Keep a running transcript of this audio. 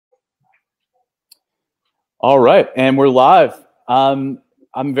All right, and we're live. I'm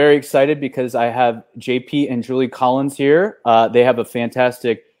very excited because I have JP and Julie Collins here. They have a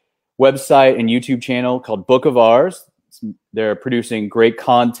fantastic website and YouTube channel called Book of Ours. They're producing great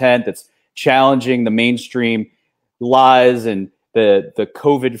content that's challenging the mainstream lies and the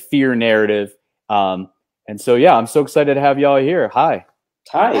COVID fear narrative. And so, yeah, I'm so excited to have y'all here. Hi.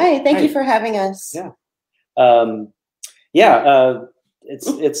 Hi. Thank you for having us.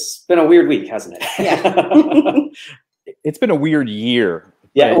 It's been a weird week, hasn't it? Yeah. It's been a weird year.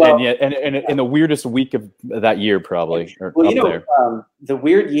 Yeah, well, and the weirdest week of that year, probably. The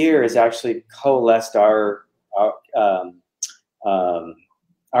weird year has actually coalesced our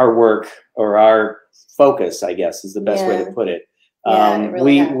work, or our focus, I guess, is the best way to put it. It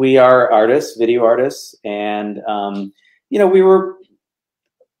really we are artists, video artists, and we were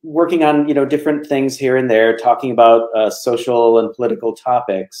working on different things here and there, talking about social and political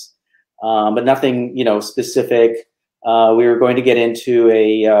topics, but nothing specific. We were going to get into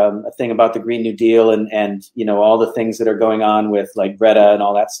a thing about the Green New Deal and all the things that are going on with like Greta and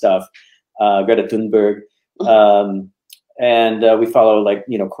all that stuff, Greta Thunberg, and we follow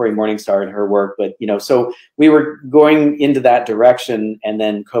Cory Morningstar and her work. But so we were going into that direction, and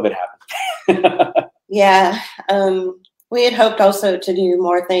then COVID happened. Yeah. We had hoped also to do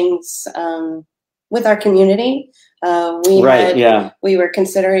more things with our community. We were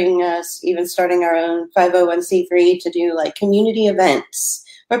considering even starting our own 501c3 to do like community events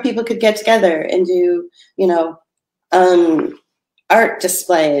where people could get together and do, art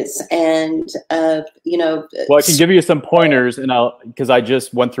displays and, Well, I can give you some pointers, and because I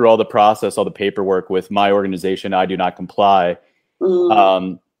just went through all the process, all the paperwork with my organization, I Do Not Comply.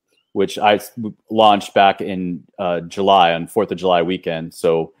 Which I launched back in July, on 4th of July weekend.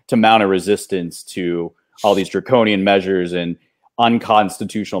 So to mount a resistance to all these draconian measures and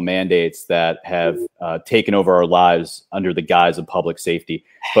unconstitutional mandates that have taken over our lives under the guise of public safety.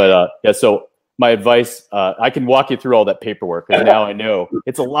 But so my advice, I can walk you through all that paperwork, because now I know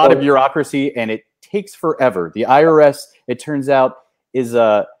it's a lot of bureaucracy and it takes forever. The IRS, it turns out, is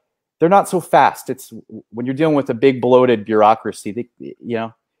they're not so fast. It's when you're dealing with a big bloated bureaucracy,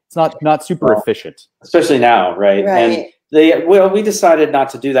 it's not super efficient, especially now, right? And we decided not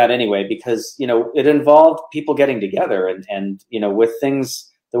to do that anyway, because it involved people getting together, and with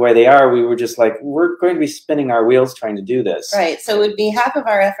things the way they are, we were just like, we're going to be spinning our wheels trying to do this. Right. So it would be half of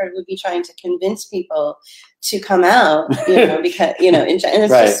our effort would be trying to convince people to come out, because and it's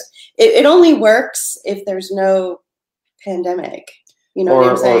just it only works if there's no pandemic.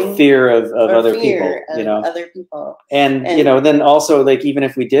 Or fear of other people, other people. And then also, like, even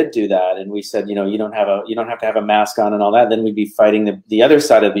if we did do that and we said, you don't have to have a mask on and all that, then we'd be fighting the other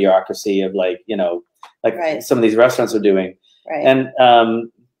side of the bureaucracy of some of these restaurants are doing. Right. And,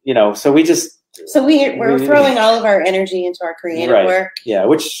 so we just. So we're throwing all of our energy into our creative work. Yeah.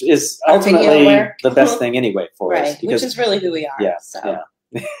 Which is ultimately the best thing anyway for us. Because, which is really who we are. Yeah. So,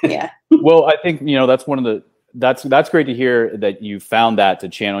 yeah. Well, I think, that's one of the, that's great to hear that you found that to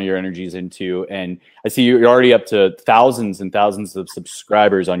channel your energies into. And I see you're already up to thousands and thousands of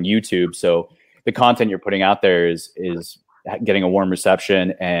subscribers on YouTube. So the content you're putting out there is getting a warm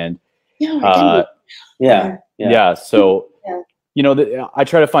reception. And So, I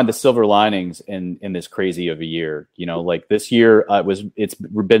try to find the silver linings in this crazy of a year. Like this year, it's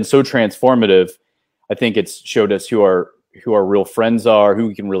been so transformative. I think it's showed us who our real friends are, who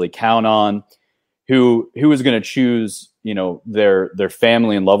we can really count on. Who is going to choose, their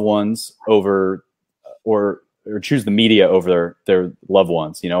family and loved ones over, or choose the media over their loved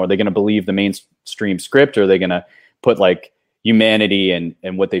ones? Are they going to believe the mainstream script, or are they going to put like humanity and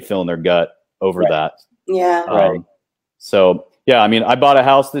what they feel in their gut over that? Yeah. So yeah, I bought a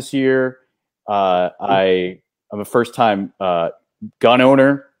house this year. I'm a first time gun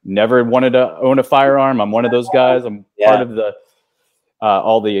owner. Never wanted to own a firearm. I'm one of those guys. I'm part of the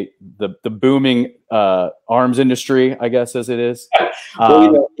all the booming arms industry, I guess, as it is.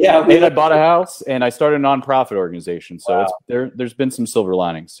 And I bought a house and I started a nonprofit organization. So there's been some silver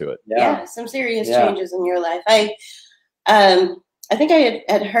linings to it. Yeah, some serious changes in your life. I think I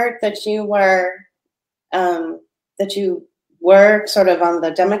had heard that you were sort of on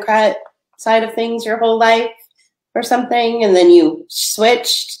the Democrat side of things your whole life or something, and then you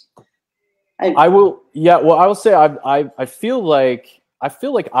switched. I will say I feel like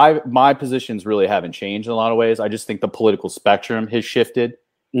my positions really haven't changed in a lot of ways. I just think the political spectrum has shifted.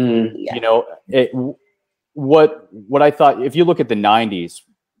 What I thought, if you look at the 90s,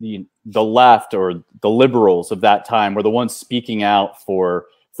 the left or the liberals of that time were the ones speaking out for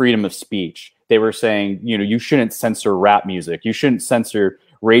freedom of speech. They were saying, you shouldn't censor rap music. You shouldn't censor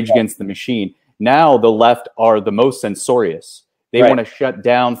Rage Against the Machine. Now the left are the most censorious. They Right. want to shut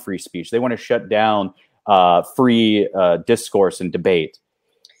down free speech. They want to shut down free discourse and debate.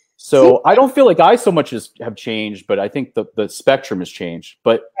 So I don't feel like I so much have changed, but I think the spectrum has changed.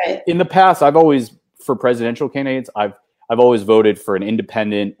 But Right. in the past, I've always, for presidential candidates, I've always voted for an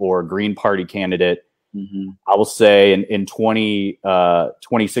independent or Green Party candidate. Mm-hmm. I will say in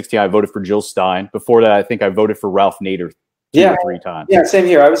 2016, I voted for Jill Stein. Before that, I think I voted for Ralph Nader two or three times. Yeah, same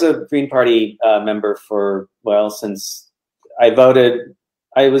here. I was a Green Party member for, since I voted.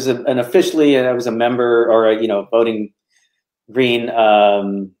 I was I was a member or voting Green.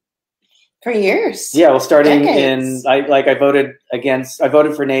 For years. Yeah, well, starting Decades. I voted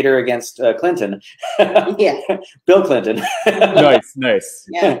for Nader against Clinton. Yeah. Bill Clinton. Nice.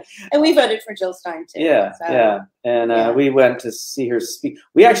 Yeah. And we voted for Jill Stein too. Yeah, so. yeah. And we went to see her speak.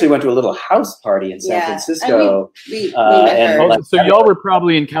 We actually went to a little house party in San Francisco. And we met her. So y'all were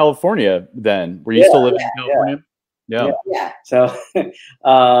probably in California then. Were you still living in California? Yeah. So,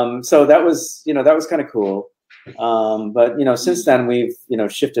 so that was kind of cool. But since then we've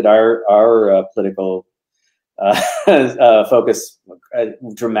shifted our political focus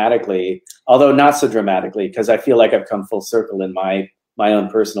dramatically, although not so dramatically, because I feel like I've come full circle in my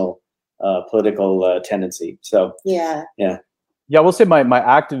own personal political tendency. So I will say my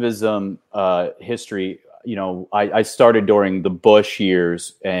activism history. I started during the Bush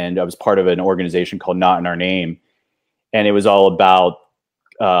years, and I was part of an organization called Not in Our Name, and it was all about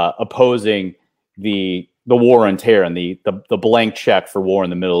opposing the war on terror and the blank check for war in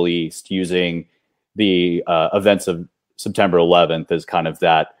the Middle East, using the events of September 11th as kind of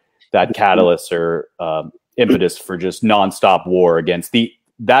that catalyst or impetus for just nonstop war against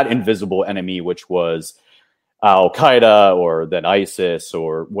that invisible enemy, which was Al-Qaeda or then ISIS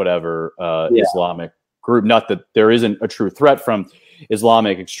or whatever Islamic group. Not that there isn't a true threat from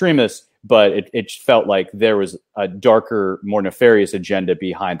Islamic extremists, but it felt like there was a darker, more nefarious agenda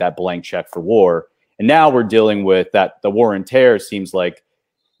behind that blank check for war. And now we're dealing with that. The war on terror seems like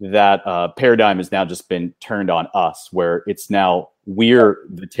that paradigm has now just been turned on us, where it's now we're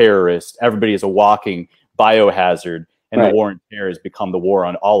the terrorists. Everybody is a walking biohazard, and the war on terror has become the war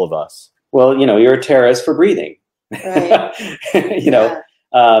on all of us. Well, you're a terrorist for breathing. Right.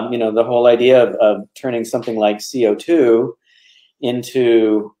 The whole idea of turning something like CO2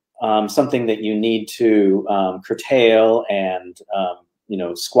 into something that you need to curtail and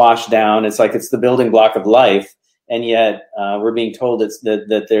squash down. It's like it's the building block of life, and yet we're being told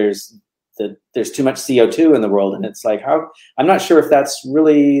that there's too much CO2 in the world, and it's like, how? I'm not sure if that's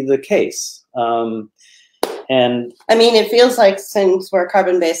really the case. And I mean, it feels like, since we're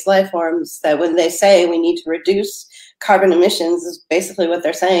carbon-based life forms, that when they say we need to reduce carbon emissions, is basically what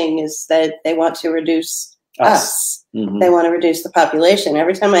they're saying is that they want to reduce us. Mm-hmm. They want to reduce the population.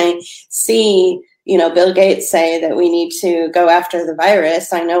 Every time I see Bill Gates say that we need to go after the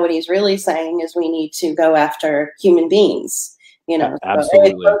virus, I know what he's really saying is we need to go after human beings.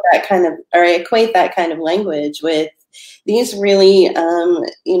 Absolutely. So I equate that kind of language with these really,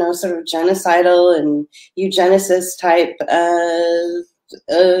 sort of genocidal and eugenicist type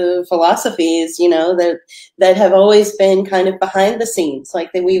philosophies, that have always been kind of behind the scenes.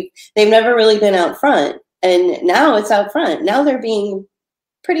 Like they've never really been out front, and now it's out front. Now they're being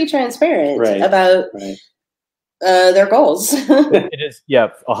pretty transparent about their goals. It is,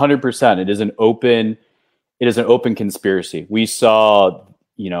 100%. It is an open conspiracy. We saw,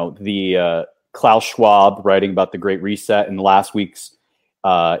 the Klaus Schwab writing about the Great Reset in last week's.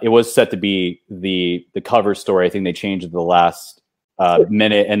 It was set to be the cover story. I think they changed it to the last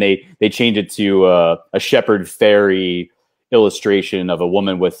minute, and they changed it to a Shepherd Fairy illustration of a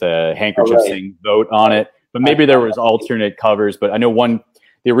woman with a handkerchief saying "vote" on it. But maybe there was alternate covers. But I know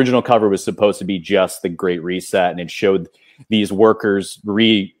the original cover was supposed to be just the Great Reset, and it showed these workers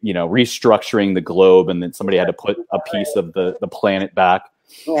restructuring the globe, and then somebody had to put a piece of the planet back.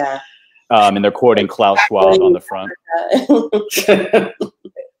 Yeah. And they're quoting Klaus Schwab on the front.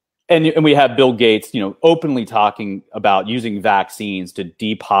 And we have Bill Gates, openly talking about using vaccines to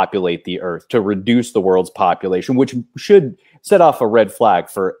depopulate the earth, to reduce the world's population, which should set off a red flag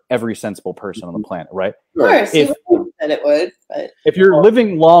for every sensible person on the planet, right? Of course, that it would. But if you're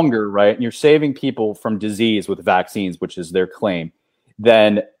living longer, right, and you're saving people from disease with vaccines, which is their claim,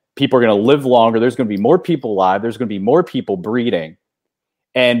 then people are going to live longer. There's going to be more people alive. There's going to be more people breeding.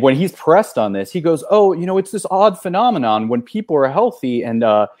 And when he's pressed on this, he goes, it's this odd phenomenon. When people are healthy and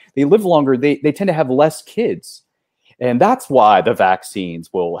they live longer, they tend to have less kids. And that's why the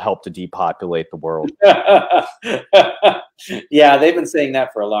vaccines will help to depopulate the world. Yeah, they've been saying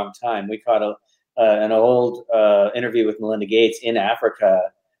that for a long time. We caught an old interview with Melinda Gates in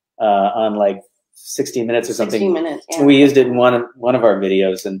Africa on like 60 minutes or something. 60 minutes. Yeah. We used it in one of our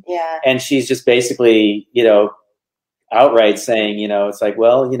videos, and she's just basically, outright saying, it's like,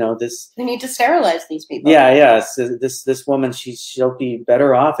 well, we need to sterilize these people. Yeah. So this woman, she'll be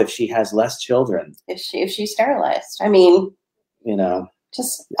better off if she has less children. If she's sterilized. I mean,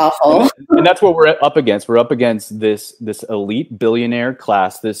 just awful. And that's what we're up against. We're up against this elite billionaire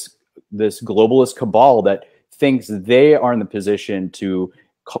class, this globalist cabal that thinks they are in the position to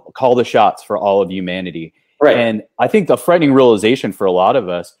call the shots for all of humanity. Right. And I think the frightening realization for a lot of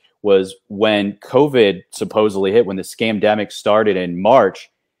us was when COVID supposedly hit, when the scamdemic started in March,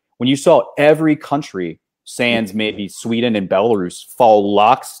 when you saw every country, sans maybe Sweden and Belarus, fall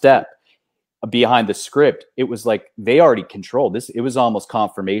lockstep behind the script. It was like they already controlled this. It was almost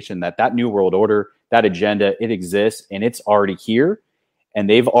confirmation that New World Order, that agenda, it exists and it's already here. And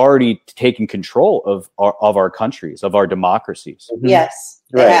they've already taken control of our countries, of our democracies. Mm-hmm. Yes.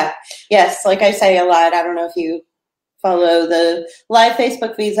 Right. Yeah. Yes. Like I say a lot, I don't know if you follow the live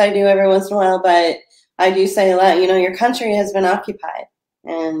Facebook feeds I do every once in a while, but I do say a lot, your country has been occupied.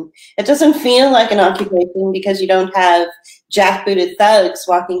 And it doesn't feel like an occupation because you don't have jackbooted thugs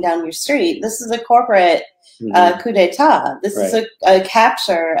walking down your street. This is a corporate coup d'etat. This is a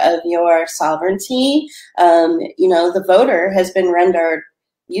capture of your sovereignty. The voter has been rendered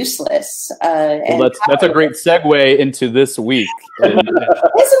useless. Well, that's a great segue into this week. Isn't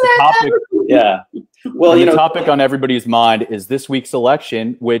that topic? Yeah. Well, the topic on everybody's mind is this week's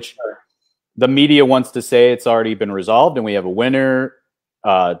election, which the media wants to say it's already been resolved and we have a winner.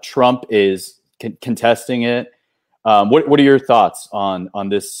 Trump is contesting it. What are your thoughts on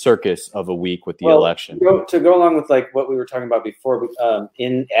this circus of a week with the election? To go along with like what we were talking about before,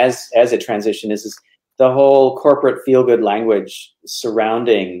 as a transition is the whole corporate feel-good language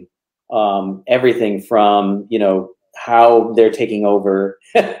surrounding everything from how they're taking over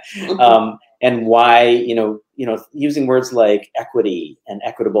and why using words like equity and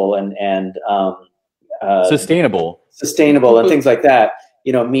equitable and sustainable and things like that.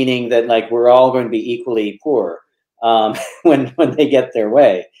 Meaning that like we're all going to be equally poor when they get their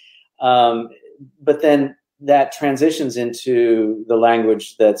way. But then that transitions into the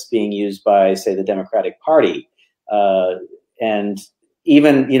language that's being used by, say, the Democratic Party. And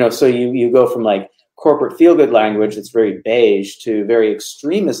even, so you go from like corporate feel-good language that's very beige to very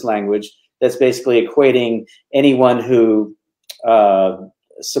extremist language that's basically equating anyone who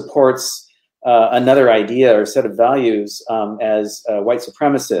supports another idea or set of values as a white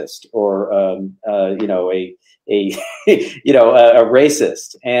supremacist or a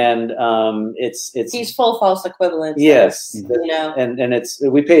racist, and it's these full false equivalents. Yes, and it's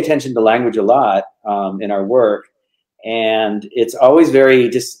we pay attention to language a lot in our work, and it's always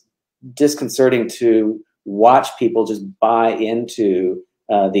very disconcerting to watch people just buy into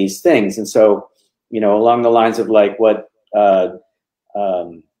these things, and so along the lines of like what.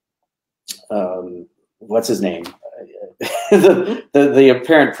 What's his name? the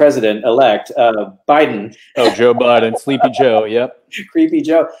apparent president-elect, Biden. Oh, Joe Biden, Sleepy Joe. Yep. Creepy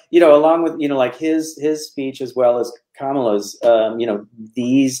Joe. Along with like his speech as well as Kamala's.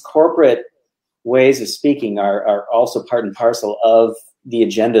 These corporate ways of speaking are also part and parcel of the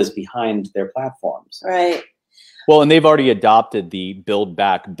agendas behind their platforms. Right. Well, and they've already adopted the "Build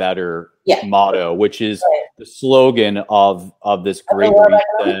Back Better" motto, which is the slogan of this great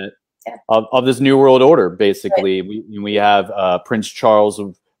reset. Of this new world order, basically. Right. We have Prince Charles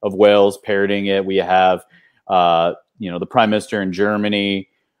of Wales parroting it. We have the Prime Minister in Germany.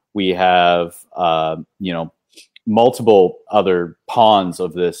 We have multiple other pawns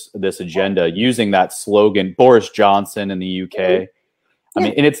of this agenda using that slogan. Boris Johnson in the UK. Mm-hmm. I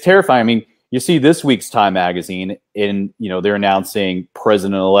mean, and it's terrifying. I mean, you see this week's Time magazine, they're announcing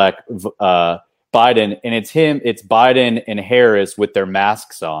President-elect Biden, and it's Biden and Harris with their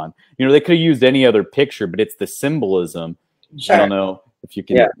masks on. They could have used any other picture, but it's the symbolism. Sure. I don't know if you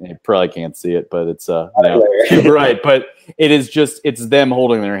can, you probably can't see it, but it's right. But it's them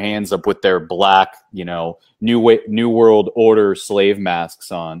holding their hands up with their black, new world order slave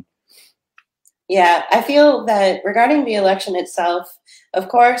masks on. Yeah, I feel that regarding the election itself, of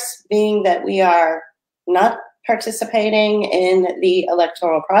course, being that we are not participating in the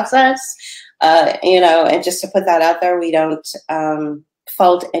electoral process, and just to put that out there, we don't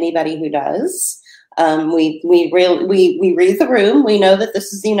fault anybody who does. We read the room. We know that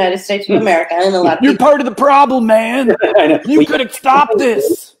this is the United States of America, and a lot of you're part of the problem, man. You could have stopped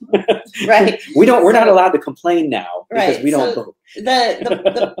this, right? We're not allowed to complain now because we don't vote.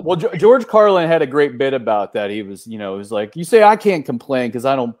 Well, George Carlin had a great bit about that. He was, was like, you say I can't complain because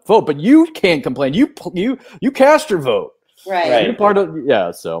I don't vote, but you can't complain. You cast your vote, right? You're part of,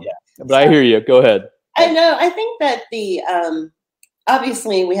 so. Yeah. But I hear you. Go ahead. I know. I think that the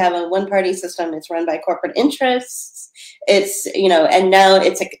obviously we have a one-party system. It's run by corporate interests. It's, you know, and now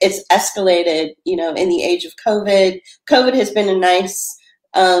it's escalated, you know, in the age of COVID. COVID has been a nice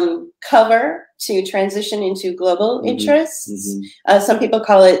cover to transition into global interests. Some people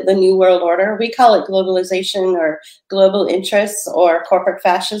call it the New World Order. We call it globalization or global interests or corporate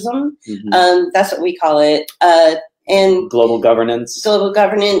fascism. That's what we call it. And global governance.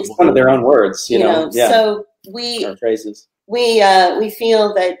 One of their own words, you know. Yeah. So our phrases. We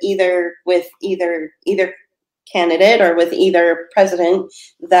feel that either with either candidate or with either president,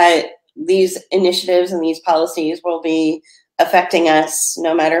 that these initiatives and these policies will be affecting us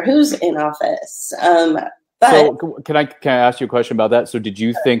no matter who's in office. So can I ask you a question about that? So did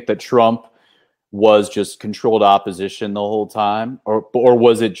you think that Trump was just controlled opposition the whole time, or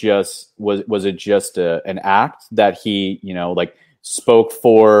was it just an act that he, you know, like spoke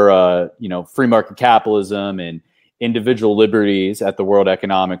for you know, free market capitalism and individual liberties at the World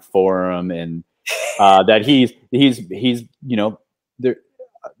Economic Forum, and that he's you know,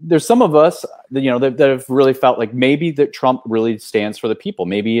 there's some of us, you know, that have really felt like maybe that Trump really stands for the people.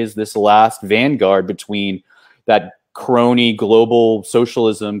 Maybe is this last vanguard between that crony global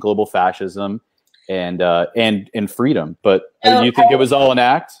socialism, global fascism, and freedom. But do you think it was all an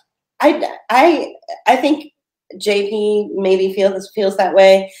act? I think JP maybe feels that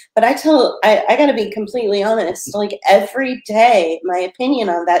way, but I got to be completely honest. Like every day, my opinion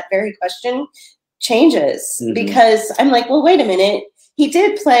on that very question changes because I'm like, well, wait a minute. He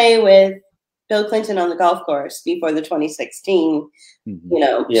did play with Bill Clinton on the golf course before the 2016, you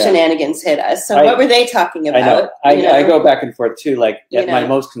know, shenanigans hit us. So what were they talking about? I go back and forth too. Like at my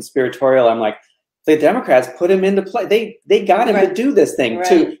most conspiratorial, I'm like, the Democrats put him into play. They got him to do this thing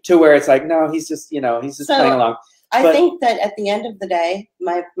to where it's like, no, he's just, you know, he's just playing along. I think that at the end of the day,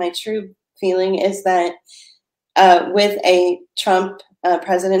 my true feeling is that with a Trump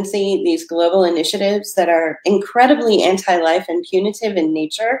presidency, these global initiatives that are incredibly anti-life and punitive in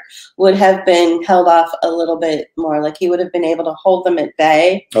nature would have been held off a little bit more. Like he would have been able to hold them at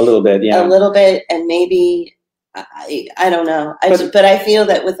bay a little bit, and maybe I don't know. But I feel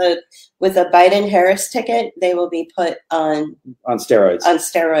that with a Biden-Harris ticket, they will be put on steroids.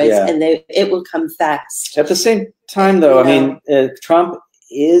 And it will come fast. At the same time, though, I mean, Trump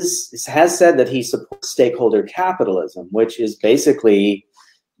has said that he supports stakeholder capitalism, which is basically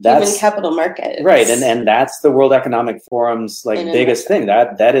human capital markets, right? And that's the World Economic Forum's biggest thing.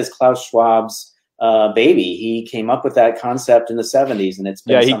 That is Klaus Schwab's baby. He came up with that concept in the 70s, and it's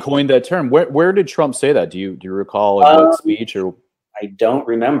been he coined that term. Where did Trump say that? Do you recall what speech or? I don't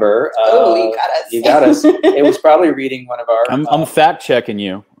remember. You got us. You got us. It was probably reading one of our. I'm fact checking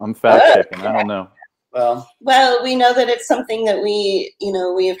you. I'm fact checking. I don't know. Well, we know that it's something that we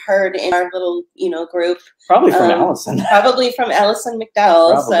have heard in our little, group. Probably from Allison. Probably from Allison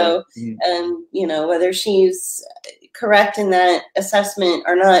McDowell. Probably. So, whether she's correct in that assessment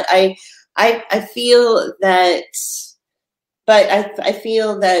or not, I feel that, but I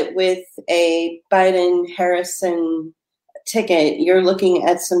feel that with a Biden-Harrison ticket, you're looking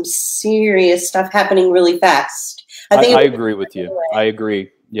at some serious stuff happening really fast. I agree with you. I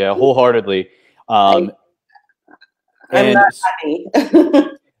agree. Yeah, wholeheartedly. I'm not happy.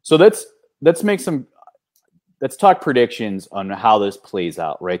 So let's talk predictions on how this plays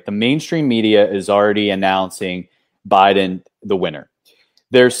out, right? The mainstream media is already announcing Biden the winner.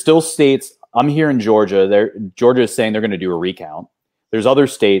 There's still states, I'm here in Georgia, Georgia is saying they're going to do a recount. There's other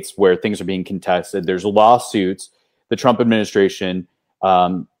states where things are being contested. There's lawsuits. The Trump administration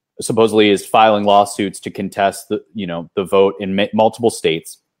supposedly is filing lawsuits to contest the vote in multiple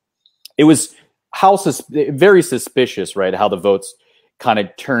states. It was very suspicious, right? How the votes kind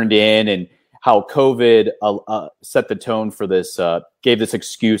of turned in and how COVID set the tone for this, gave this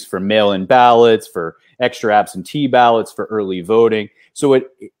excuse for mail-in ballots, for extra absentee ballots, for early voting. So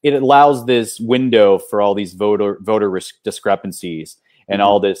it allows this window for all these voter discrepancies and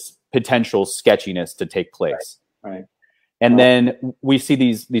all this potential sketchiness to take place. Right. And then we see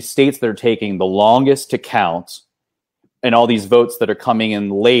these states that are taking the longest to count and all these votes that are coming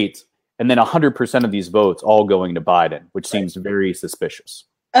in late. And then 100% of these votes all going to Biden, which seems very suspicious.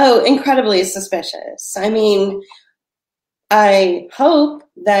 Oh, incredibly suspicious. I mean, I hope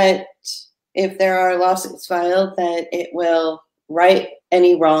that if there are lawsuits filed, that it will right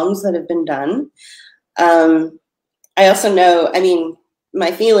any wrongs that have been done. I also know, my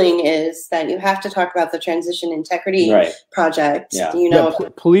feeling is that you have to talk about the Transition Integrity Project. Yeah.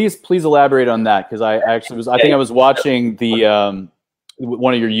 Please elaborate on that, because I think I was watching the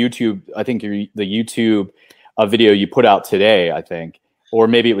one of your YouTube, the YouTube video you put out today, I think. or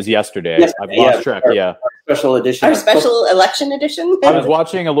maybe it was yesterday. I've lost track. Our special edition. Our special election edition. I was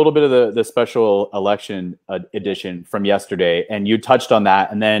watching a little bit of the special election edition from yesterday, and you touched on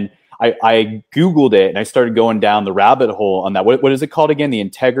that, and then I Googled it and I started going down the rabbit hole on that. What is it called again? The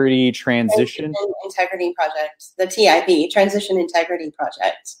Integrity Transition Integrity Project, the TIP, Transition Integrity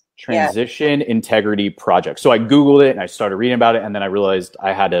Project. Transition Integrity Project. So I Googled it and I started reading about it, and then I realized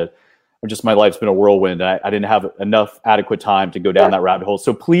my life's been a whirlwind. I didn't have enough adequate time to go down that rabbit hole.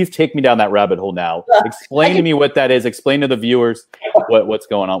 So please take me down that rabbit hole now. Explain to me what that is. Explain to the viewers what's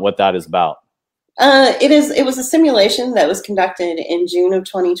going on, what that is about. It was a simulation that was conducted in June of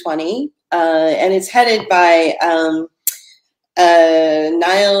 2020, and it's headed by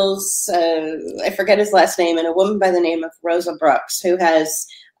Niles, I forget his last name, and a woman by the name of Rosa Brooks, who has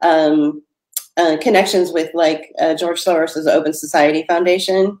connections with George Soros's Open Society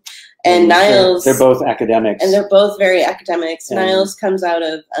Foundation. And Niles, they're both academics, and they're both very academics. Niles comes out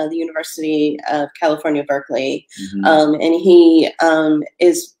of the University of California, Berkeley, and he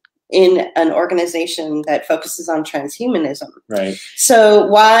is in an organization that focuses on transhumanism. Right. So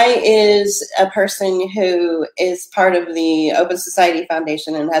why is a person who is part of the Open Society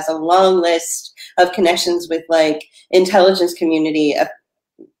Foundation and has a long list of connections with intelligence community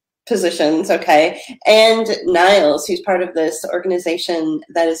positions, okay, and Niles, who's part of this organization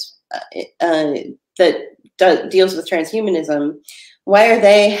that is deals with transhumanism, why are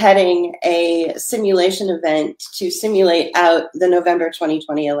they heading a simulation event to simulate out the November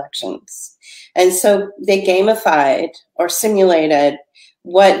 2020 elections? And so they gamified or simulated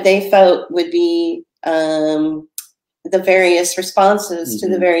what they felt would be the various responses to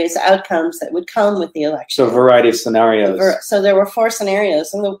the various outcomes that would come with the election. So a variety of scenarios. So there were 4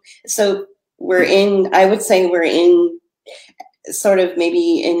 scenarios. So I would say we're in sort of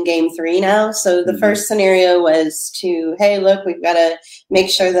maybe in game 3 now. So the first scenario was hey, look, we've got to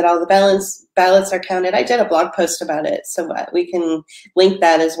make sure that all the ballots are counted. I did a blog post about it, so we can link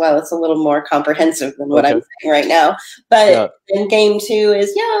that as well. It's a little more comprehensive than what I'm saying right now. But then game 2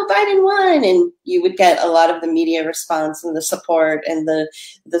 is, Biden won, and you would get a lot of the media response and the support and the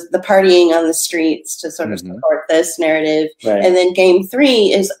partying on the streets to sort of support this narrative. Right. And then game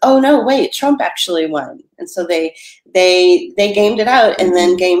 3 is, oh no, wait, Trump actually won. And so they gamed it out, and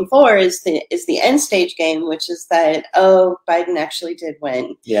then game 4 is the end stage game, which is that Biden actually did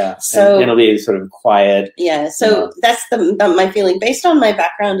win. Yeah. So and it'll be sort of quiet. Yeah. So that's my feeling based on my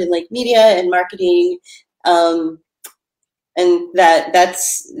background in media and marketing, and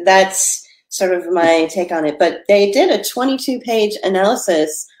that's sort of my take on it. But they did a 22-page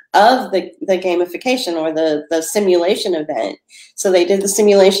analysis of the gamification or the simulation event. So they did the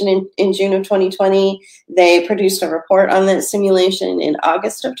simulation in June of 2020. They produced a report on that simulation in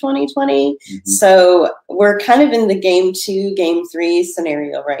August of 2020. So we're kind of in the game 2, game 3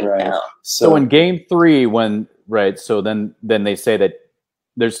 scenario right now. So in game 3, so then they say that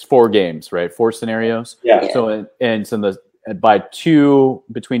there's 4 games, right? 4 scenarios. Yeah. So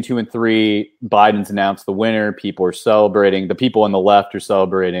between 2 and 3, Biden's announced the winner. People are celebrating. The people on the left are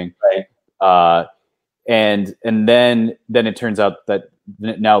celebrating. Right. And then it turns out that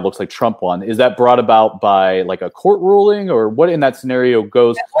now it looks like Trump won. Is that brought about by a court ruling, or what in that scenario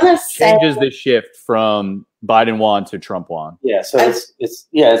changes the shift from Biden won to Trump won? Yeah. So it's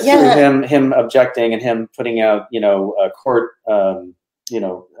through him objecting and him putting out court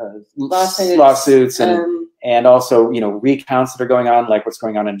lawsuits and also recounts that are going on, like what's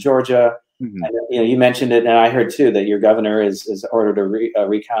going on in Georgia. And, you mentioned it, and I heard too that your governor is ordered a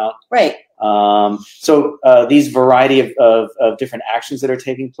recount. Right. So these variety of different actions that are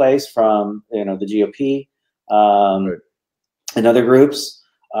taking place from the GOP and other groups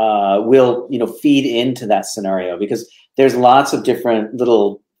will feed into that scenario, because there's lots of different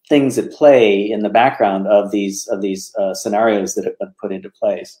little things at play in the background of these scenarios that have been put into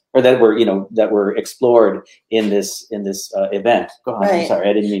place, or that were explored in this event. Go on. Right. I'm sorry,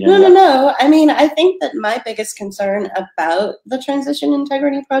 I didn't mean to interrupt. No. I mean, I think that my biggest concern about the Transition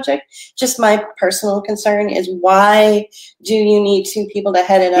Integrity Project, just my personal concern, is why do you need 2 people to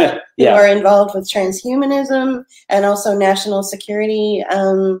head it up who are involved with transhumanism and also national security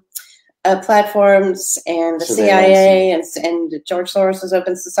platforms and the CIA and George Soros's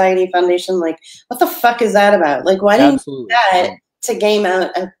Open Society Foundation? What the fuck is that about? Why do you do that to game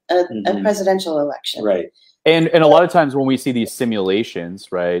out a presidential election? Right. And a lot of times when we see these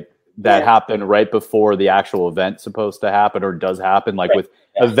simulations, right, that happen right before the actual event's supposed to happen or does happen, with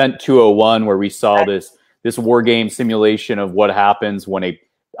Event 201, where we saw this war game simulation of what happens when a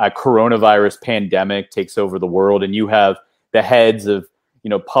coronavirus pandemic takes over the world, and you have the heads of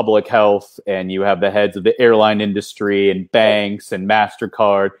public health, and you have the heads of the airline industry and banks and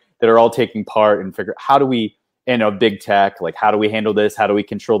MasterCard that are all taking part and figure how do we, big tech, like how do we handle this? How do we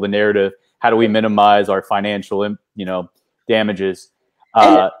control the narrative? How do we minimize our financial, damages?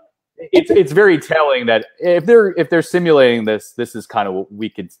 It's very telling that if they're simulating this is kind of what we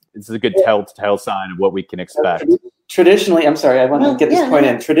could. It's a good telltale sign of what we can expect. Traditionally, I'm sorry, I want to get this point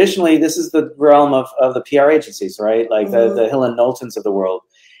in. Traditionally, this is the realm of the PR agencies, right? Like the Hill and Knowltons of the world.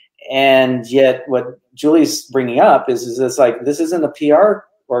 And yet, what Julie's bringing up is this like this isn't a PR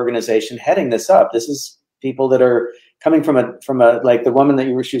organization heading this up. This is people that are coming from a like the woman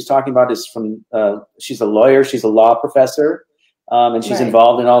that she was talking about is from. She's a lawyer. She's a law professor. And she's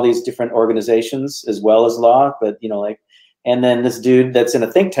involved in all these different organizations as well as law, but and then this dude that's in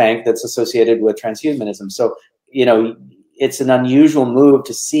a think tank that's associated with transhumanism. So, it's an unusual move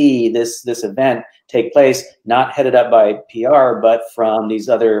to see this event take place, not headed up by PR, but from these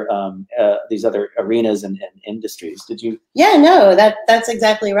other arenas and industries. Did you? Yeah, no, that's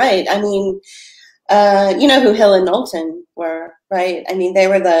exactly right. I mean, you know who Hill and Knowlton were, right? I mean, they're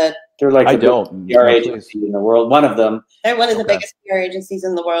like the PR agency in the world. One of them. They're one of the biggest PR agencies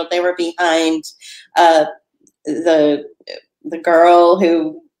in the world. They were behind the girl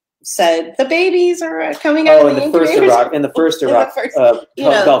who said the babies are coming out. In the first Iraq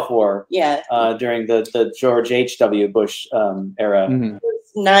Gulf War. Yeah. During the George H.W. Bush era. Mm-hmm.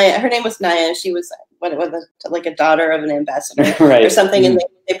 Her name was Naya. She was like a daughter of an ambassador right. or something, and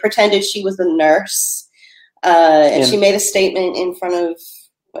they pretended she was a nurse. And she made a statement in front of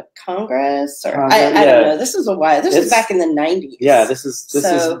Congress or I don't know. This is a while. This is back in the 90s. Yeah, this is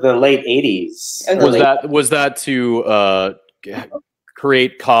the late 80s. Was that to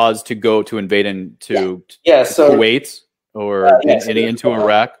create cause to go to invade into Kuwait or into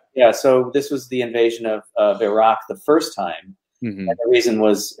Iraq? Yeah, so this was the invasion of Iraq the first time. Mm-hmm. And the reason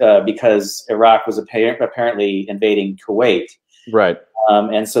was because Iraq was apparently invading Kuwait. Right.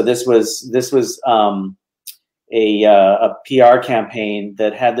 And so this was a PR campaign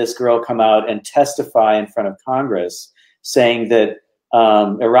that had this girl come out and testify in front of Congress saying that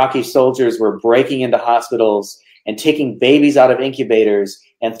Iraqi soldiers were breaking into hospitals and taking babies out of incubators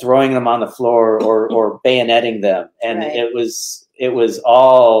and throwing them on the floor or bayoneting them. And it was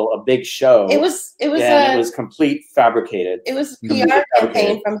all a big show. It was complete fabricated. It was a PR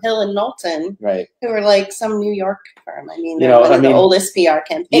campaign from Hill and Knowlton, right? Who were like some New York firm. I mean, they're one of the oldest PR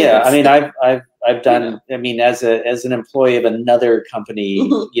campaigns. Yeah, I mean, I've done. I mean, as an employee of another company,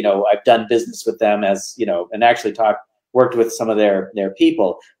 I've done business with them and actually worked with some of their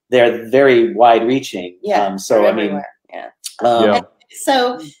people. They're very wide reaching. Yeah. So I mean,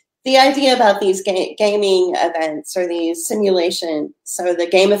 So the idea about these gaming events or these simulations or the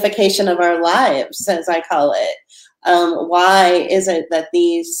gamification of our lives, as I call it, why is it that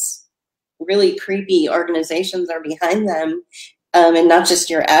these really creepy organizations are behind them? And not just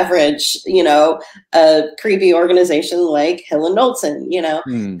your average, creepy organization like Hill and Knowlton,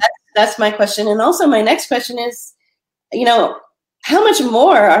 That's my question. And also my next question is, how much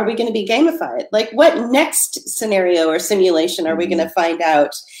more are we going to be gamified? Like what next scenario or simulation are we going to find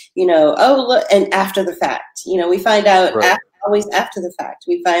out, and after the fact, we find out always after the fact.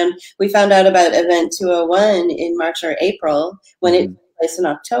 We found out about Event 201 in March or April when it took place in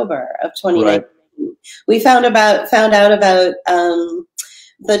October of 2019. Right. We found out about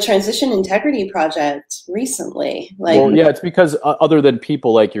the Transition Integrity Project recently. It's because other than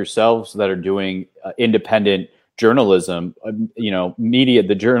people like yourselves that are doing independent journalism, media,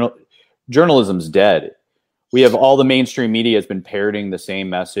 journalism's dead. We have all the mainstream media has been parroting the same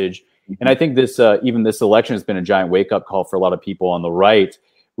message. And I think this election has been a giant wake up call for a lot of people on the right,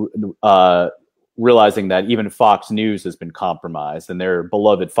 realizing that even Fox News has been compromised and their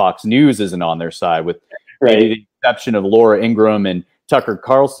beloved Fox News isn't on their side, with maybe the exception of Laura Ingraham and Tucker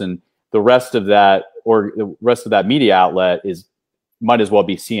Carlson. The rest of that media outlet might as well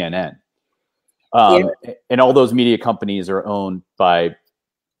be CNN. And all those media companies are owned by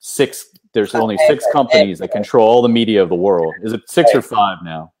there's only 6 companies that control all the media of the world. Is it 6 or 5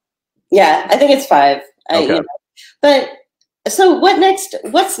 now? Yeah, I think it's 5. Okay. But so what's next?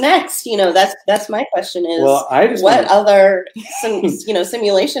 That's my question is, what other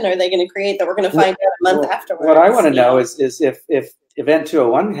simulation are they going to create that we're going to find out a month afterwards? What I want to know is if Event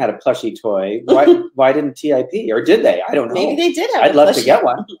 201 had a plushie toy, why didn't TIP, or did they? I don't know. Maybe they did have I'd love to get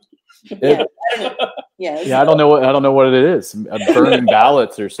one. Yeah, I don't know. Yes. Yeah, I don't know what it is. Burning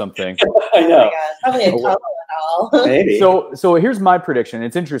ballots or something. I know. Oh probably a color at all. Maybe. So here's my prediction.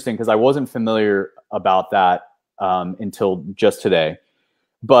 It's interesting because I wasn't familiar about that until just today.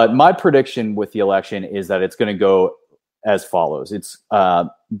 But my prediction with the election is that it's going to go as follows. It's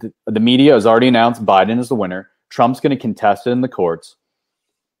the media has already announced Biden is the winner. Trump's going to contest it in the courts.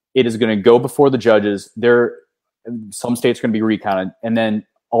 It is going to go before the judges. Some states are going to be recounted, and then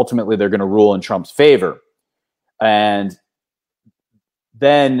ultimately they're going to rule in Trump's favor. And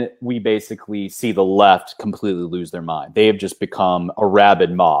then we basically see the left completely lose their mind. They have just become a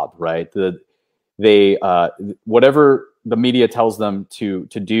rabid mob, right? Whatever the media tells them to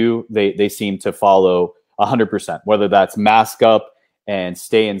do, they seem to follow 100%, whether that's mask up and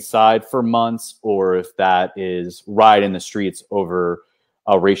stay inside for months, or if that is riot in the streets over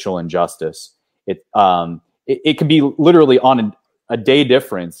a racial injustice. It can be literally on a day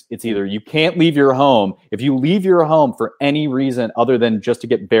difference. It's either you can't leave your home. If you leave your home for any reason other than just to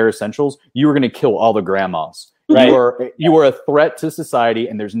get bare essentials, you are going to kill all the grandmas. Right. You are a threat to society,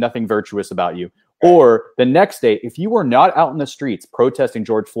 and there's nothing virtuous about you. Or the next day, if you are not out in the streets protesting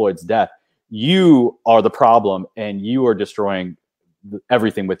George Floyd's death, you are the problem, and you are destroying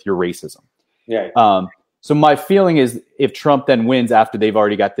everything with your racism. Yeah. So my feeling is, if Trump then wins after they've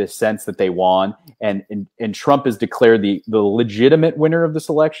already got this sense that they won, and Trump is declared the legitimate winner of this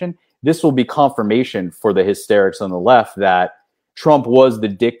election, this will be confirmation for the hysterics on the left that Trump was the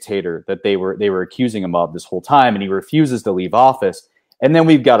dictator that they were accusing him of this whole time, and he refuses to leave office. And then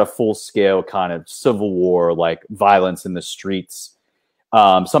we've got a full-scale kind of civil war, like violence in the streets,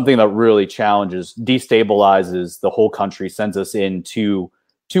 something that really challenges, destabilizes the whole country, sends us into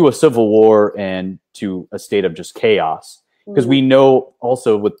a civil war and to a state of just chaos. Because we know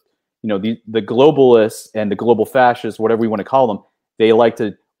also with the globalists and the global fascists, whatever we want to call them, they like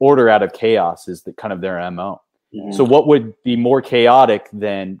to order out of chaos is the kind of their MO. Yeah. So what would be more chaotic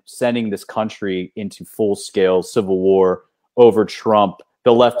than sending this country into full-scale civil war over Trump?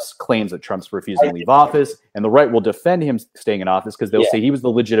 The left claims that Trump's refusing to leave office, and the right will defend him staying in office because they'll say he was the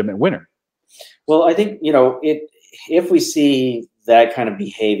legitimate winner. Well, I think, if we see that kind of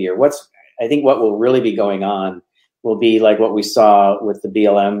behavior, I think what will really be going on will be like what we saw with the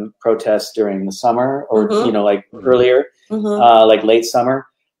BLM protests during the summer, or earlier, like late summer,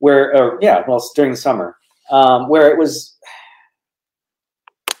 during the summer, where it was.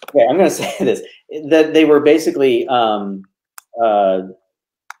 Okay, I'm going to say this: that they were basically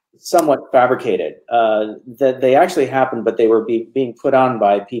somewhat fabricated. That they actually happened, but they were being put on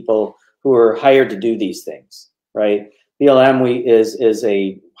by people who were hired to do these things, right? BLM is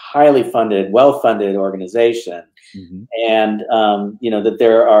a highly funded, well-funded organization, and that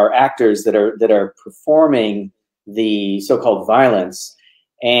there are actors that are performing the so-called violence,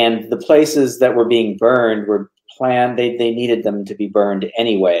 and the places that were being burned were planned. They needed them to be burned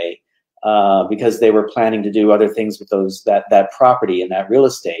anyway, because they were planning to do other things with that property and that real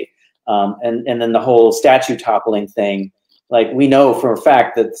estate, and then the whole statue toppling thing. Like, we know for a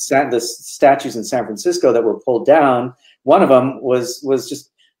fact that the statues in San Francisco that were pulled down, one of them was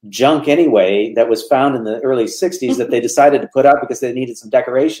just junk anyway, that was found in the early 60s that they decided to put up because they needed some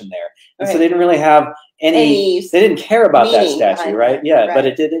decoration there. And so they didn't really have they didn't care about that statue, right? Yeah, right. But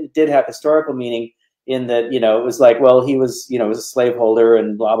it did have historical meaning in that, it was like, well, he was, was a slaveholder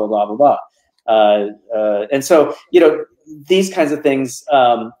and blah, blah, blah, blah, blah. And so, these kinds of things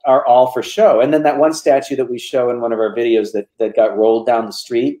are all for show. And then that one statue that we show in one of our videos that got rolled down the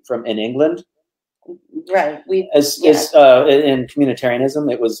street in England. Right. In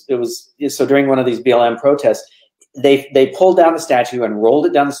communitarianism, it was so during one of these BLM protests, they pulled down the statue and rolled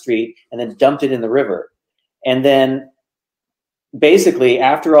it down the street and then dumped it in the river. And then basically,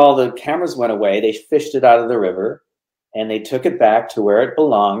 after all the cameras went away, they fished it out of the river and they took it back to where it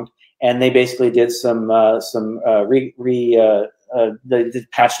belonged. And they basically did they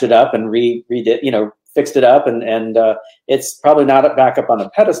patched it up and redid, fixed it up, and it's probably not back up on a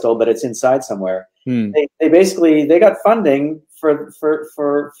pedestal, but it's inside somewhere. They basically got funding for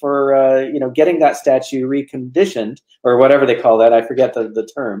getting that statue reconditioned, or whatever they call that. I forget the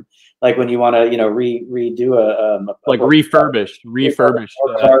term. Like when you want to redo refurbished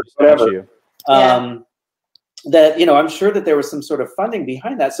whatever. That I'm sure that there was some sort of funding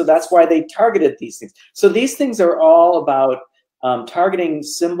behind that, so that's why they targeted these things. So these things are all about targeting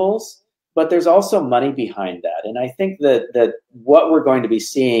symbols, but there's also money behind that. And I think that what we're going to be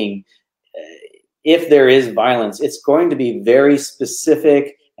seeing, if there is violence, it's going to be very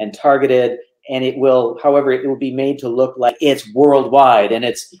specific and targeted, and it will be made to look like it's worldwide and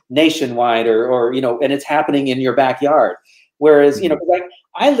it's nationwide, or and it's happening in your backyard. Whereas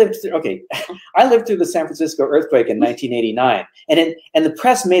I lived through the San Francisco earthquake in 1989, and the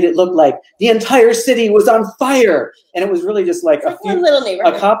press made it look like the entire city was on fire, and it was really just like a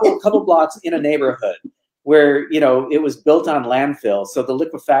couple blocks in a neighborhood where it was built on landfill, so the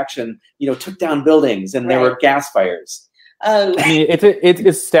liquefaction took down buildings, and there were gas fires. I mean, it's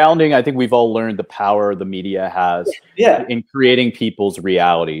astounding. I think we've all learned the power the media has in creating people's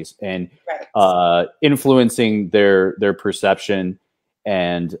realities and influencing their perception.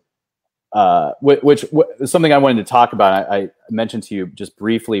 And which something I wanted to talk about. I mentioned to you just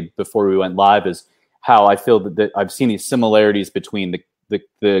briefly before we went live is how I feel that I've seen these similarities between the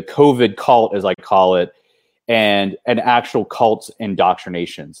COVID cult, as I call it, and an actual cult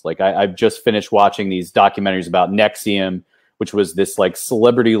indoctrinations. Like I've just finished watching these documentaries about NXIVM, which was this like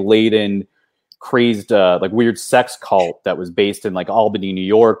celebrity laden, crazed, like weird sex cult that was based in like Albany, New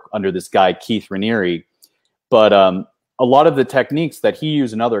York, under this guy Keith Raniere. But a lot of the techniques that he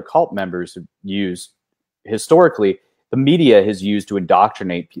used and other cult members use historically, the media has used to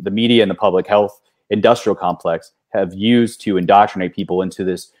indoctrinate. The media and the public health industrial complex have used to indoctrinate people into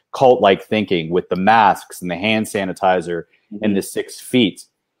this cult-like thinking with the masks and the hand sanitizer and the 6 feet.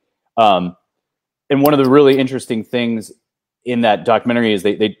 And one of the really interesting things in that documentary is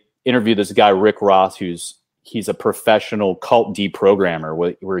they interview this guy, Rick Ross, he's a professional cult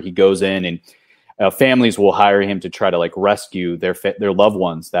deprogrammer where he goes in and families will hire him to try to like rescue their loved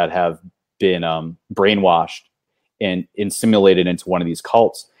ones that have been brainwashed and simulated into one of these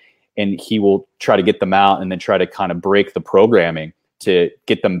cults. And he will try to get them out and then try to kind of break the programming to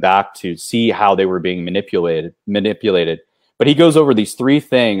get them back to see how they were being manipulated. But he goes over these 3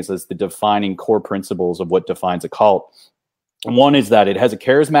 things as the defining core principles of what defines a cult. And one is that it has a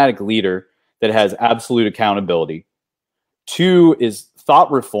charismatic leader that has absolute accountability. 2 is thought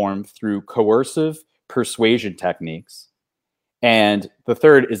reform through coercive persuasion techniques. And the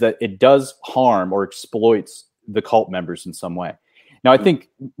 3rd is that it does harm or exploits the cult members in some way. Now, I think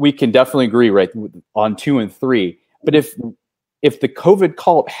we can definitely agree, right, on 2 and 3. But if the COVID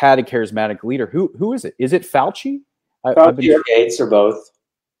cult had a charismatic leader, who is it? Is it Fauci? Fauci or Gates or both,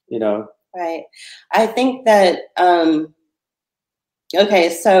 you know. Right. I think that, okay,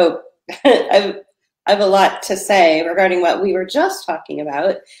 so I have a lot to say regarding what we were just talking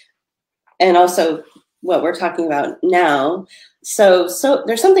about and also what we're talking about now. So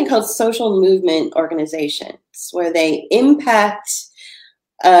there's something called social movement organizations where they impact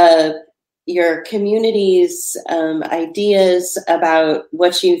your community's ideas about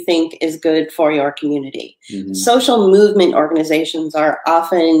what you think is good for your community. Mm-hmm. Social movement organizations are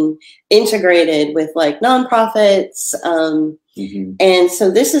often integrated with like nonprofits. And so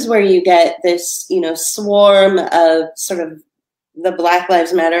this is where you get this, swarm of sort of the Black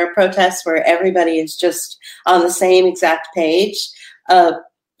Lives Matter protests where everybody is just on the same exact page.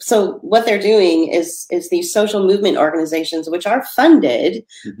 So what they're doing is these social movement organizations, which are funded,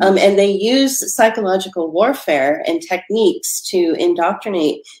 and they use psychological warfare and techniques to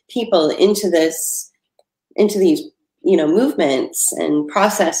indoctrinate people into these, movements and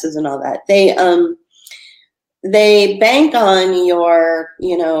processes and all that. They bank on your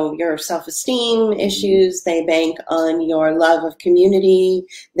self-esteem issues. They bank on your love of community.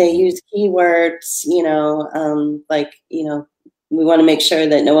 They use keywords, we want to make sure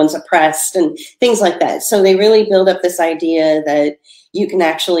that no one's oppressed and things like that. So they really build up this idea that you can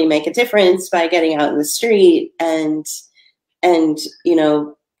actually make a difference by getting out in the street and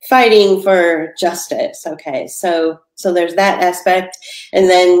fighting for justice. Okay. So there's that aspect. And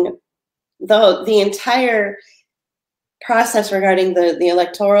then the entire process regarding the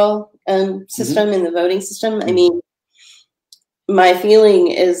electoral system and the voting system. I mean, my feeling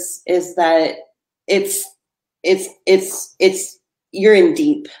is that it's you're in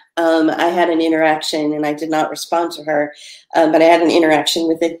deep. I had an interaction and I did not respond to her, but I had an interaction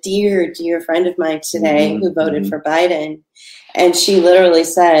with a dear, dear friend of mine today who voted for Biden. And she literally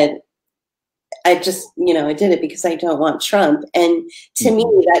said, I just, I did it because I don't want Trump. And to me,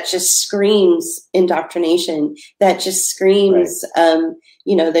 that just screams indoctrination. That just screams,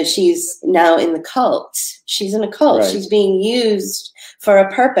 that she's now in the cult. She's in a cult. Right. She's being used for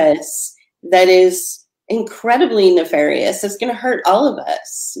a purpose that is incredibly nefarious. It's going to hurt all of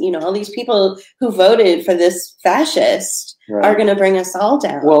us. All these people who voted for this fascist are going to bring us all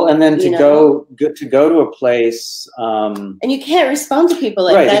down. Well, and then to go to a place, and you can't respond to people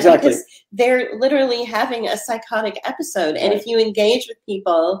like that because they're literally having a psychotic episode. And if you engage with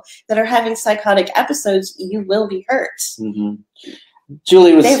people that are having psychotic episodes, you will be hurt.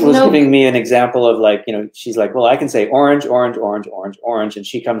 Julie was giving me an example of she's like, well, I can say orange, orange, orange, orange, orange, and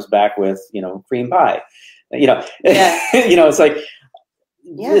she comes back with cream pie. It's like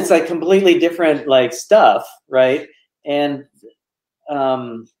it's like completely different stuff, right? And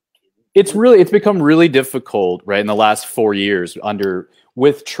it's become really difficult, right, in the last 4 years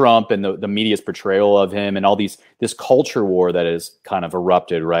with Trump and the media's portrayal of him and all this culture war that has kind of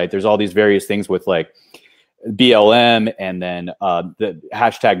erupted, right? There's all these various things with BLM, and then the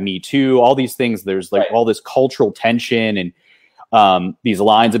hashtag Me Too, all these things. There's like all this cultural tension, and these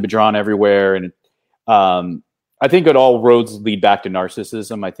lines have been drawn everywhere. And I think it all roads lead back to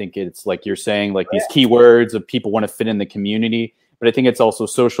narcissism. I think it's like you're saying, like these keywords of people want to fit in the community, but I think it's also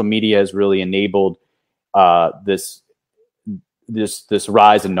social media has really enabled this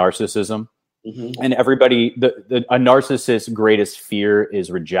rise in narcissism. And everybody, a narcissist's greatest fear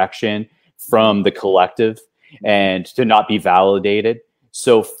is rejection from the collective and to not be validated.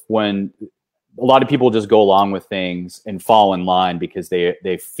 So when a lot of people just go along with things and fall in line because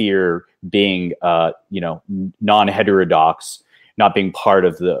they fear being non-heterodox, not being part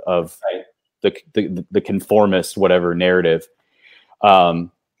of the conformist whatever narrative.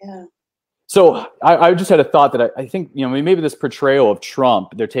 So I just had a thought that I think, maybe this portrayal of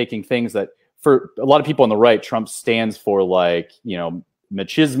Trump, they're taking things that for a lot of people on the right, Trump stands for like,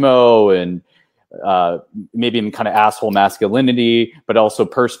 machismo and maybe even kind of asshole masculinity, but also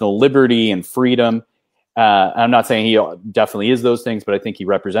personal liberty and freedom. I'm not saying he definitely is those things, but I think he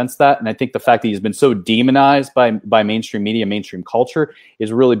represents that. And I think the fact that he's been so demonized by mainstream media, mainstream culture,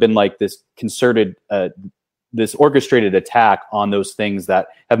 has really been like this concerted, this orchestrated attack on those things that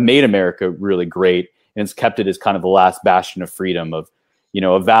have made America really great. And it's kept it as kind of the last bastion of freedom, of,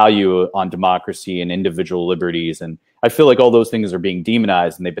 a value on democracy and individual liberties. And I feel like all those things are being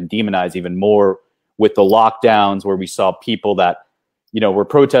demonized, and they've been demonized even more with the lockdowns, where we saw people that, were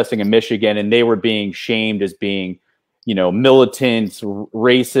protesting in Michigan, and they were being shamed as being, militant,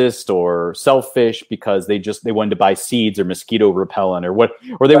 racist, or selfish because they wanted to buy seeds or mosquito repellent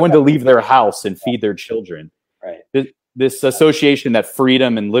or they wanted to leave their house and feed their children. Right. This association that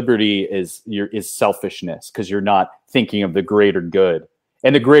freedom and liberty is selfishness, because you're not thinking of the greater good,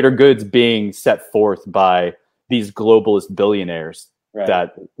 and the greater good's being set forth by these globalist billionaires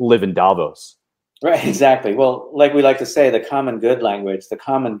that live in Davos. Right, exactly. Well, like we like to say, the common good language, the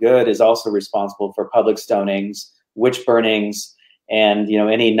common good is also responsible for public stonings, witch burnings, and,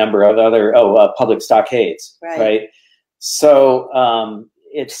 any number of other, public stockades. Right. So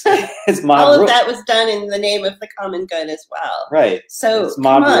it's mob all of rule. That was done in the name of the common good as well. Right. So it's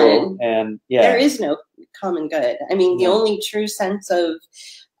mob rule, and there is no common good. I mean, the only true sense of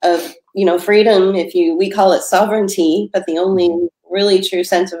freedom, we call it sovereignty, but the only really true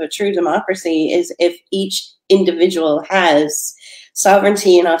sense of a true democracy is if each individual has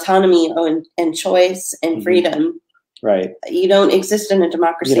sovereignty and autonomy and choice and freedom. Right. You don't exist in a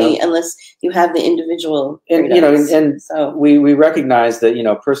democracy unless you have the individual freedoms. And so we recognize that,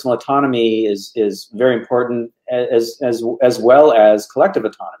 personal autonomy is very important as well as collective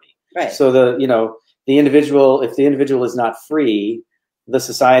autonomy. Right. So the individual, if the individual is not free, the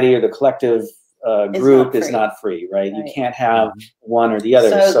society or the collective group is not free, right? You can't have one or the other.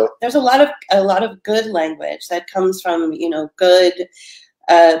 So there's a lot of good language that comes from, good,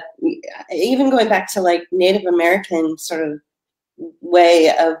 even going back to like Native American sort of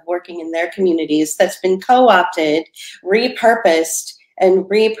way of working in their communities, that's been co-opted, repurposed, and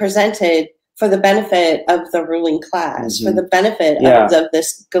represented for the benefit of the ruling class, for the benefit of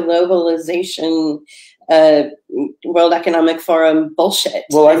this globalization, World Economic Forum bullshit.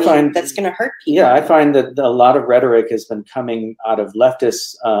 Well, I find that's going to hurt people. Yeah, I find that a lot of rhetoric has been coming out of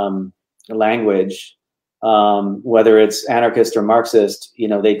leftist language, whether it's anarchist or Marxist.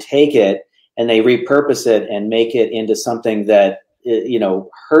 They take it and they repurpose it and make it into something that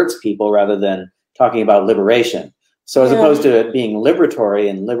hurts people rather than talking about liberation. So as opposed to it being liberatory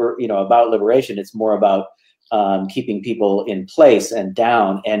and about liberation, it's more about keeping people in place and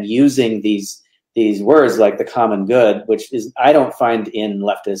down, and using these words like the common good, which is, I don't find in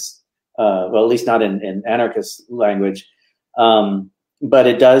leftist, well, at least not in anarchist language, but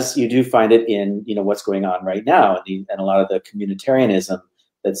you do find it in, what's going on right now, and a lot of the communitarianism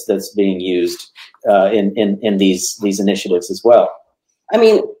that's being used in these initiatives as well. I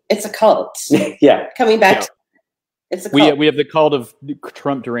mean, it's a cult. Yeah. Coming back to it's a cult. We have the cult of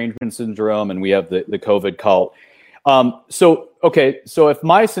Trump derangement syndrome, and we have the COVID cult. So if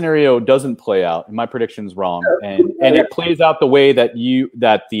my scenario doesn't play out and my prediction's wrong, and it plays out the way that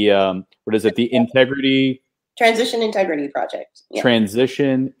the integrity Transition Integrity Project. Yeah.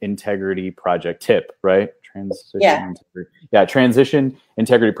 Transition Integrity Project, TIP, right? Transition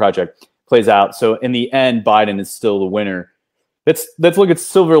Integrity Project plays out. So in the end, Biden is still the winner. Let's look at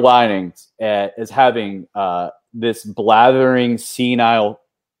silver linings as having this blathering, senile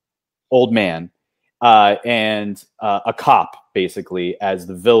old man and a cop, basically, as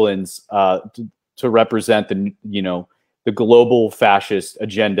the villains to represent the global fascist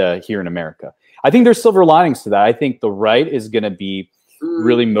agenda here in America. I think there's silver linings to that. I think the right is going to be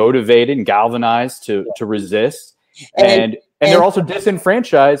really motivated and galvanized to resist, and they're also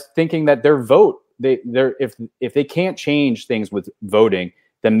disenfranchised, thinking that their vote, if they can't change things with voting,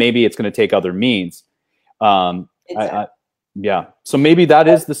 then maybe it's going to take other means. Exactly. Yeah. So maybe that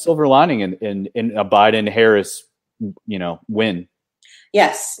is the silver lining in a Biden-Harris, win.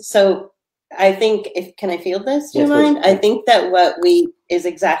 Yes. So I think can I field this? Do you mind? Please. I think that what is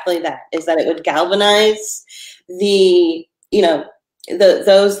exactly that, is that it would galvanize those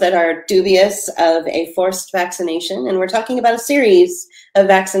that are dubious of a forced vaccination. And we're talking about a series of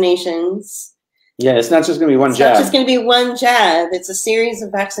vaccinations. Yeah, it's not just going to be one jab. It's not just going to be one jab. It's a series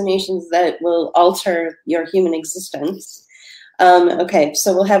of vaccinations that will alter your human existence. Okay,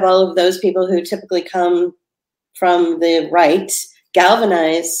 so we'll have all of those people who typically come from the right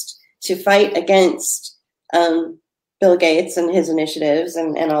galvanized to fight against Bill Gates and his initiatives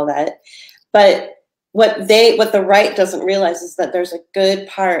and all that. But what the right doesn't realize is that there's a good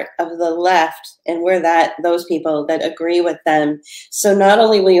part of the left, and we're those people that agree with them. So not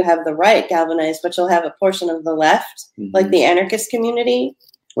only will you have the right galvanized, but you'll have a portion of the left, like the anarchist community.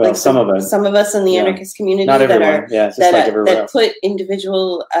 Well, like some of us in the anarchist community that put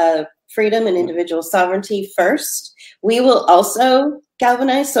individual freedom and individual sovereignty first. We will also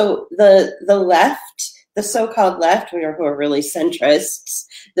galvanize. So the left, the so-called left, who are really centrists,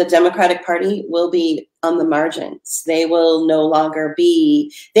 the Democratic Party will be on the margins. They will no longer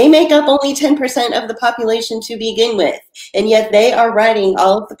be, they make up only 10% of the population to begin with. And yet they are writing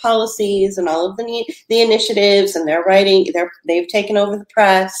all of the policies and all of the initiatives, and they've taken over the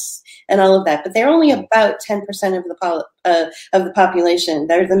press and all of that. But they're only about 10% of the population.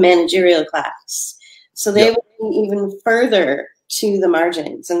 They're the managerial class. So they will be even further to the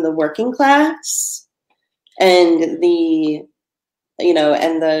margins, and the working class and the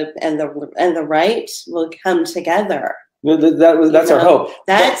right will come together. That's our hope.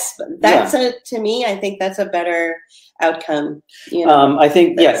 To me, I think that's a better outcome. I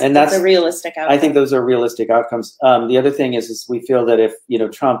think and that's a realistic outcome. I think those are realistic outcomes. The other thing is we feel that if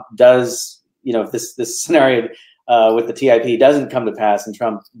Trump does, if this scenario with the TIP doesn't come to pass, and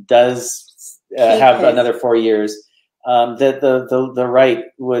Trump does have another 4 years, that the right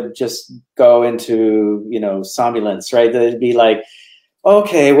would just go into somnolence, right? They'd be like,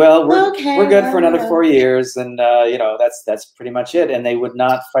 okay, well, we're good for another 4 years, and that's pretty much it. And they would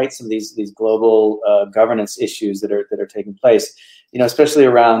not fight some of these global governance issues that are taking place, especially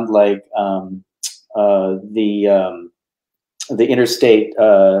around like the interstate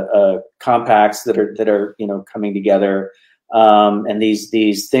compacts that are coming together, and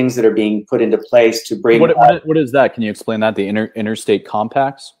these things that are being put into place to bring. What is that? Can you explain that? The interstate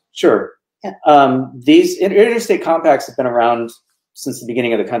compacts? Sure. Yeah. These interstate compacts have been around since the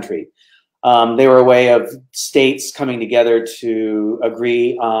beginning of the country. They were a way of states coming together to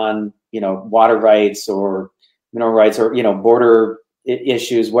agree on, water rights or mineral rights or, border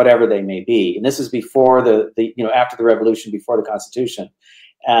issues, whatever they may be. And this is before after the revolution, before the Constitution.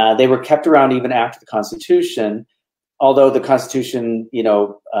 They were kept around even after the Constitution, although the Constitution,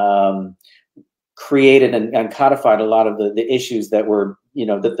 created and codified a lot of the issues that were,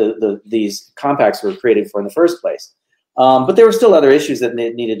 that these compacts were created for in the first place. But there were still other issues that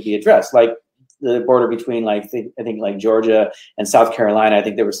needed to be addressed, like the border between, I think Georgia and South Carolina. I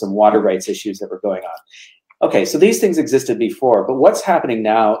think there were some water rights issues that were going on. Okay, so these things existed before, but what's happening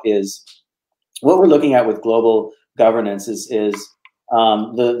now is what we're looking at with global governance is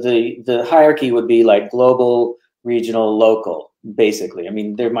the hierarchy would be like global, regional, local, basically. I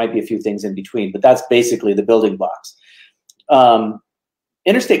mean, there might be a few things in between, but that's basically the building blocks.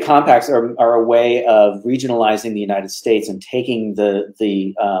 Interstate compacts are a way of regionalizing the United States and taking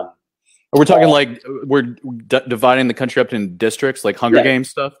we're talking like we're dividing the country up in districts, like Hunger Games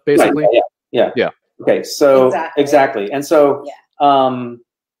stuff, basically. Right. Yeah. Okay. So exactly. And so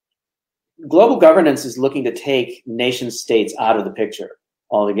global governance is looking to take nation states out of the picture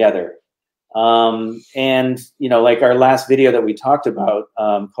altogether. And like our last video that we talked about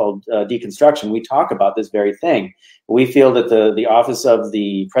called Deconstruction, we talk about this very thing. We feel that the office of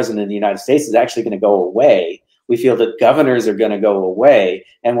the President of the United States is actually going to go away. We feel that governors are going to go away,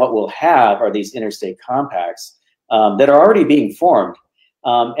 and what we'll have are these interstate compacts that are already being formed,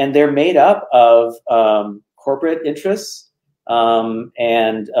 and they're made up of corporate interests and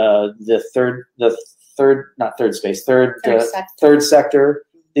the third sector.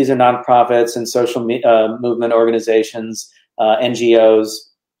 These are nonprofits and social movement organizations, NGOs,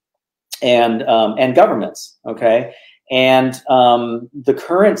 and governments. Okay, and the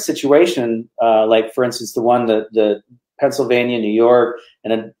current situation, like for instance, the one that the Pennsylvania, New York,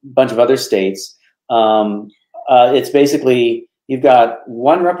 and a bunch of other states, it's basically you've got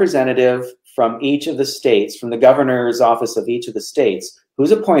one representative from each of the states, from the governor's office of each of the states,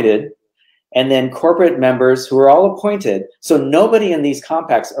 who's appointed, and then corporate members who are all appointed. So nobody in these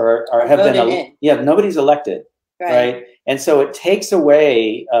compacts nobody's elected, right? And so it takes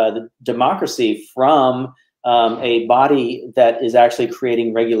away the democracy from a body that is actually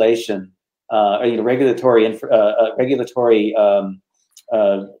creating regulation, regulatory,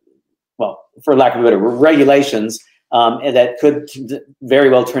 well, for lack of a better word, regulations and that could very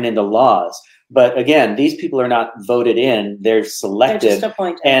well turn into laws. But again, these people are not voted in; they're selected, they're just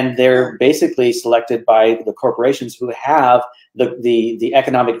appointed. And they're basically selected by the corporations who have the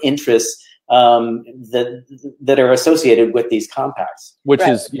economic interests that are associated with these compacts. Which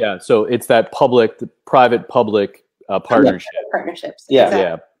is so it's that private public partnership. Partnerships. Yeah, exactly.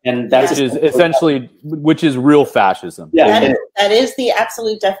 yeah. And that's essentially real fascism. Yeah, that is the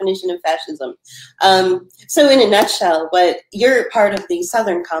absolute definition of fascism. So in a nutshell, you're part of the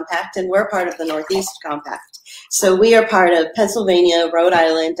Southern Compact and we're part of the Northeast Compact. So we are part of Pennsylvania, Rhode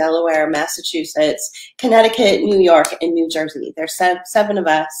Island, Delaware, Massachusetts, Connecticut, New York, and New Jersey. There's seven of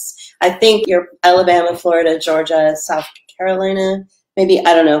us. I think you're Alabama, Florida, Georgia, South Carolina. Maybe,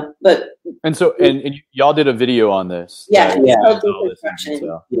 I don't know, but and y'all did a video on this.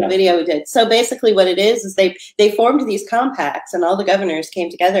 The video we did. So basically, what it is they formed these compacts, and all the governors came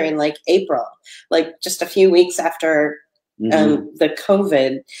together in like April, like just a few weeks after the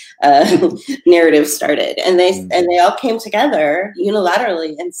COVID narrative started, and they all came together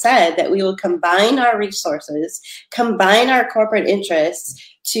unilaterally and said that we will combine our resources, combine our corporate interests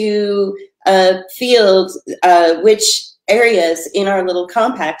to field which areas in our little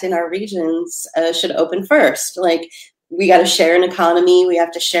compact in our regions should open first. Like, we got to share an economy, we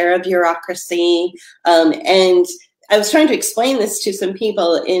have to share a bureaucracy, and I was trying to explain this to some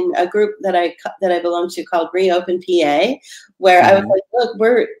people in a group that I belong to called Reopen PA, where I was like,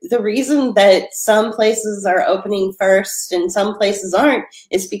 look, the reason that some places are opening first and some places aren't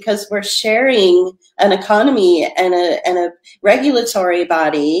is because we're sharing an economy and a regulatory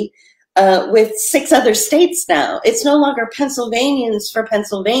body with 6 other states now. It's no longer Pennsylvanians for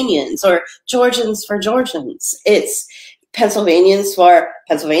Pennsylvanians or Georgians for Georgians. It's Pennsylvanians for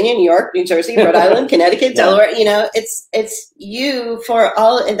Pennsylvania, New York, New Jersey, Rhode Island, Connecticut, Delaware. You know, it's you for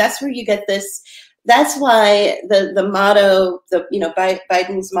all, and that's where you get this. That's why the motto,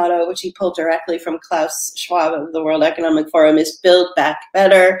 Biden's motto, which he pulled directly from Klaus Schwab of the World Economic Forum, is "Build Back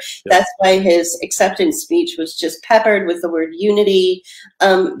Better." Yeah. That's why his acceptance speech was just peppered with the word unity,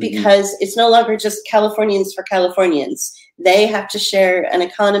 because it's no longer just Californians for Californians. They have to share an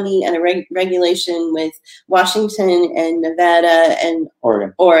economy and a regulation with Washington and Nevada and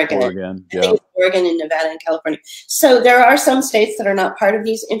Oregon. Yeah. Oregon and Nevada and California. So there are some states that are not part of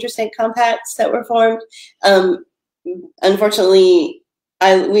these interstate compacts that were formed. Unfortunately,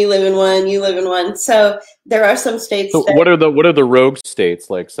 we live in one, you live in one. So there are some states. So what are the rogue states,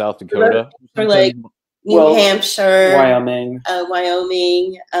 like South Dakota? Or like New Hampshire,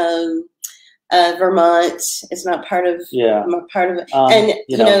 Wyoming. Vermont is not part of it,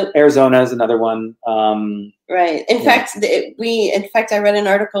 and Arizona is another one. Right. In fact, I read an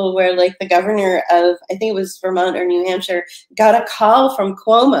article where like the governor of, I think it was Vermont or New Hampshire, got a call from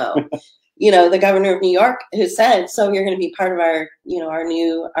Cuomo, the governor of New York, who said, "So you're going to be part of our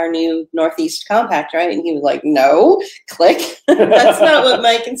new Northeast Compact, right?" And he was like, "No, click. That's not what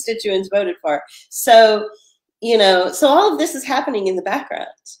my constituents voted for." So, so all of this is happening in the background.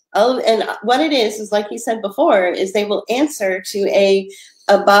 And what it is like you said before, is they will answer to a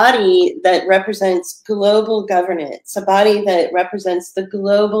body that represents global governance, a body that represents the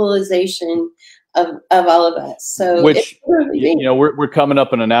globalization of all of us. So, which we're coming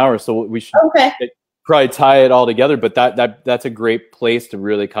up in an hour, so we should probably tie it all together. But that's a great place to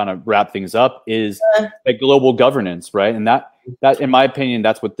really kind of wrap things up, is like global governance, right? And that in my opinion,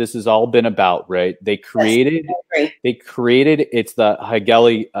 that's what this has all been about, right? They created it's the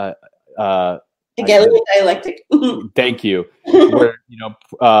Hegelian dialectic. Thank you. Where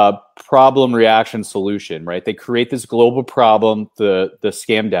problem, reaction, solution, right? They create this global problem, the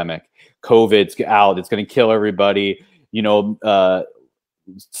scamdemic, COVID's out, it's going to kill everybody.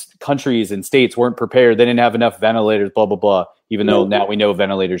 Countries and states weren't prepared. They didn't have enough ventilators, blah, blah, blah. Even though now we know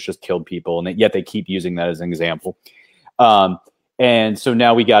ventilators just killed people, and yet they keep using that as an example. And so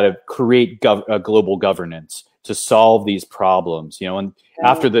now we got to create a global governance to solve these problems, and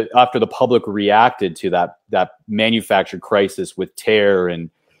after the public reacted to that manufactured crisis with terror and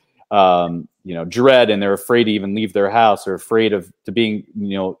dread, and they're afraid to even leave their house, or afraid to being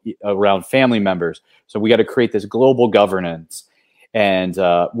around family members. So we got to create this global governance, and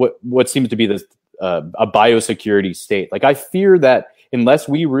what seems to be this a biosecurity state. Like, I fear that unless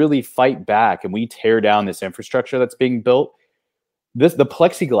we really fight back and we tear down this infrastructure that's being built, the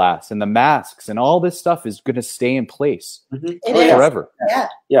plexiglass and the masks and all this stuff is going to stay in place forever.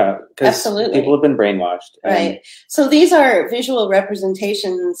 Yeah, because people have been brainwashed. Right. So these are visual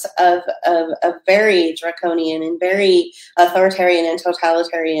representations of a very draconian and very authoritarian and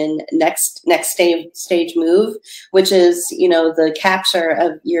totalitarian next stage move, which is, you know, the capture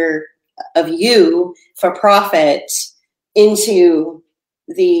of you for profit into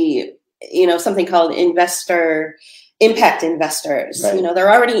the, you know, something called impact investors. Right. You know,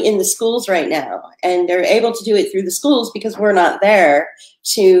 they're already in the schools right now, and they're able to do it through the schools because we're not there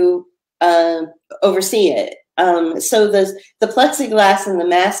to oversee it. So the plexiglass and the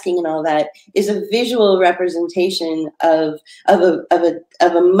masking and all that is a visual representation of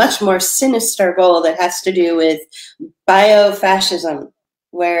a much more sinister goal that has to do with biofascism,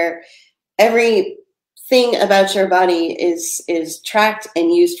 where every thing about your body is tracked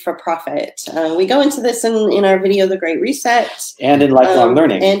and used for profit. We go into this in our video, The Great Reset, and in lifelong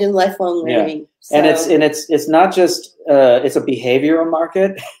learning. And in lifelong learning. Yeah. So, and it's not just it's a behavioral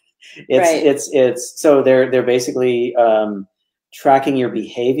market. It's so they're basically tracking your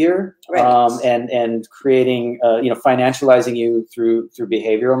behavior, and creating financializing you through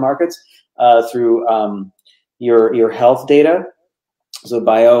behavioral markets, through your health data. So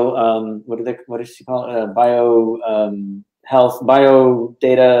what does she call it? Bio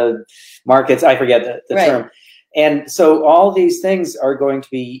data markets. I forget the term. And so all these things are going to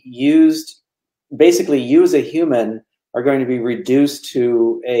be used, basically you as a human are going to be reduced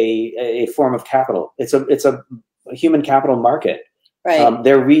to a form of capital. It's a human capital market. Right.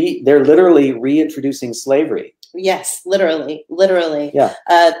 They're literally reintroducing slavery. Yes, literally. Yeah.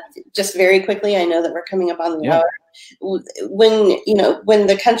 Just very quickly, I know that we're coming up on the hour. When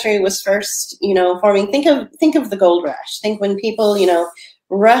the country was first, forming, think of the gold rush. Think when people,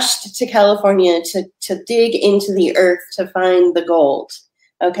 rushed to California to dig into the earth to find the gold.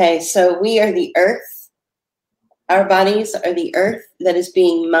 Okay, so we are the earth. Our bodies are the earth that is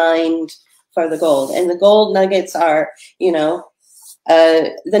being mined for the gold, and the gold nuggets are,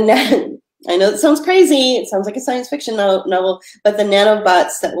 I know it sounds crazy. It sounds like a science fiction novel, but the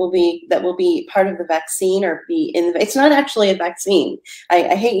nanobots that will be part of the vaccine or be in it's not actually a vaccine.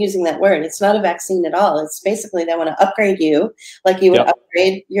 I hate using that word. It's not a vaccine at all. It's basically they want to upgrade you like you would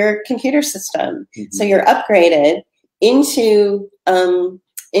upgrade your computer system. Mm-hmm. So you're upgraded into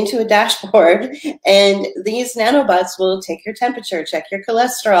a dashboard, and these nanobots will take your temperature, check your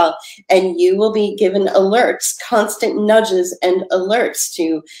cholesterol, and you will be given alerts, constant nudges and alerts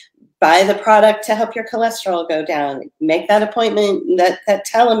to buy the product to help your cholesterol go down, make that appointment, that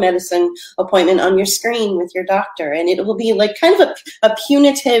telemedicine appointment on your screen with your doctor. And it will be like kind of a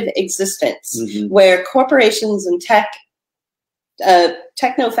punitive existence where corporations and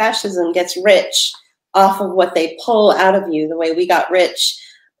techno-fascism gets rich off of what they pull out of you, the way we got rich,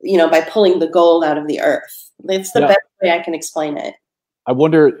 by pulling the gold out of the earth. It's the best way I can explain it. I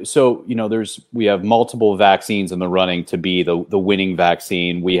wonder, so, we have multiple vaccines in the running to be the winning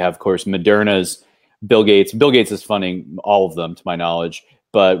vaccine. We have, of course, Moderna's Bill Gates. Bill Gates is funding all of them, to my knowledge,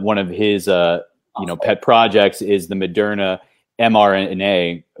 but one of his, pet projects is the Moderna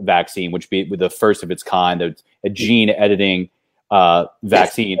mRNA vaccine, which be the first of its kind, a gene editing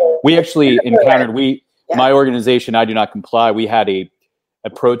vaccine. We actually encountered, my organization, I Do Not Comply, we had a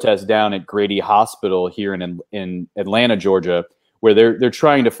protest down at Grady Hospital here in Atlanta, Georgia, where they're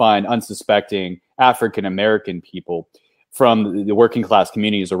trying to find unsuspecting African-American people from the working class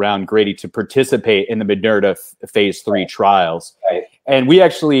communities around Grady to participate in the Moderna phase 3 trials. Right. And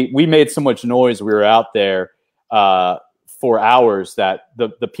we made so much noise. We were out there for hours that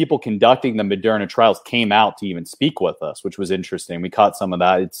the people conducting the Moderna trials came out to even speak with us, which was interesting. We caught some of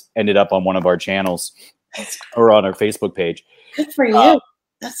that. It's ended up on one of our channels or on our Facebook page. Good for you.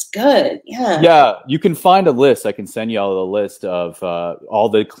 That's good. Yeah. Yeah. You can find a list. I can send you all a list of all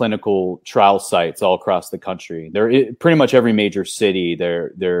the clinical trial sites all across the country. They're pretty much every major city.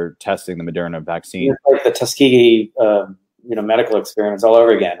 They're testing the Moderna vaccine. It's like the Tuskegee, medical experiments all over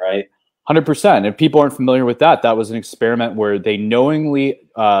again, right? 100%. If people aren't familiar with that, that was an experiment where they knowingly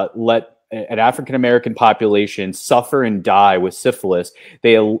let an African-American population suffer and die with syphilis.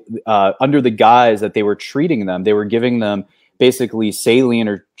 They, under the guise that they were treating them, they were giving them basically saline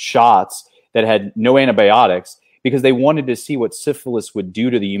or shots that had no antibiotics because they wanted to see what syphilis would do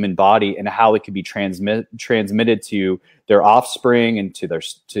to the human body and how it could be transmitted to their offspring and to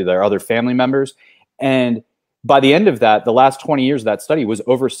their other family members. And by the end of that, the last 20 years of that study was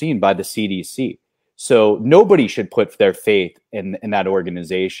overseen by the CDC. So nobody should put their faith in that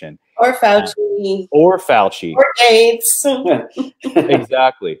organization. Or Fauci. or Fauci or Gates.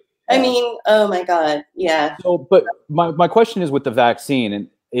 Exactly. I mean, oh my God, yeah. So, but my question is with the vaccine, and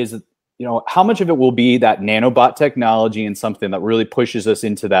is, you know, how much of it will be that nanobot technology and something that really pushes us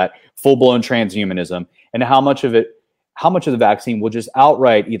into that full-blown transhumanism, and how much of the vaccine will just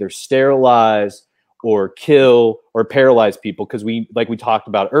outright either sterilize or kill or paralyze people? Because like we talked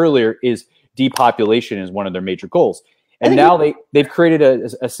about earlier, is depopulation is one of their major goals. And now they've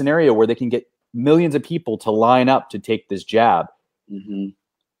created a scenario where they can get millions of people to line up to take this jab,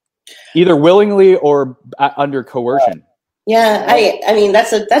 either willingly or under coercion. Yeah, I mean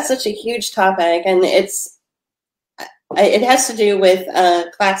that's such a huge topic, and it has to do with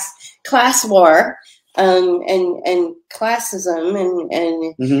class war, and classism,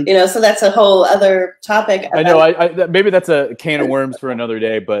 and you know, so that's a whole other topic. I know. I maybe that's a can of worms for another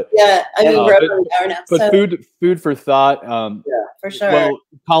day, but yeah, I mean, we're over an hour now. But so, food for thought. Yeah, for sure. Well,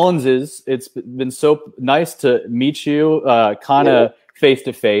 Collins, it's been so nice to meet you, kind of face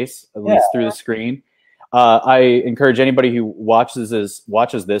to face, at least through the screen. I encourage anybody who watches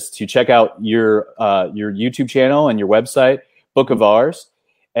this to check out your YouTube channel and your website, Book of Ours,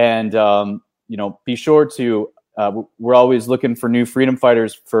 and you know, be sure to. We're always looking for new freedom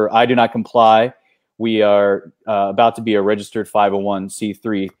fighters for I Do Not Comply. We are about to be a registered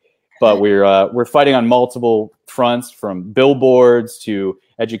 501c3, but we're fighting on multiple fronts, from billboards to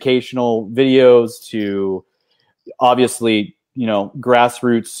educational videos to obviously, you know,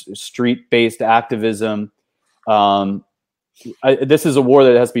 grassroots street-based activism. This is a war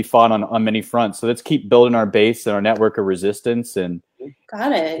that has to be fought on many fronts. So let's keep building our base and our network of resistance. And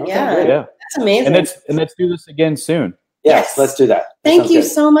got it. Okay, yeah, that's amazing. And let's do this again soon. Yes, let's do that. Thank you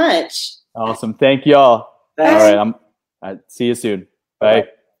so much. Awesome. Thank y'all. All right. See you soon. Bye.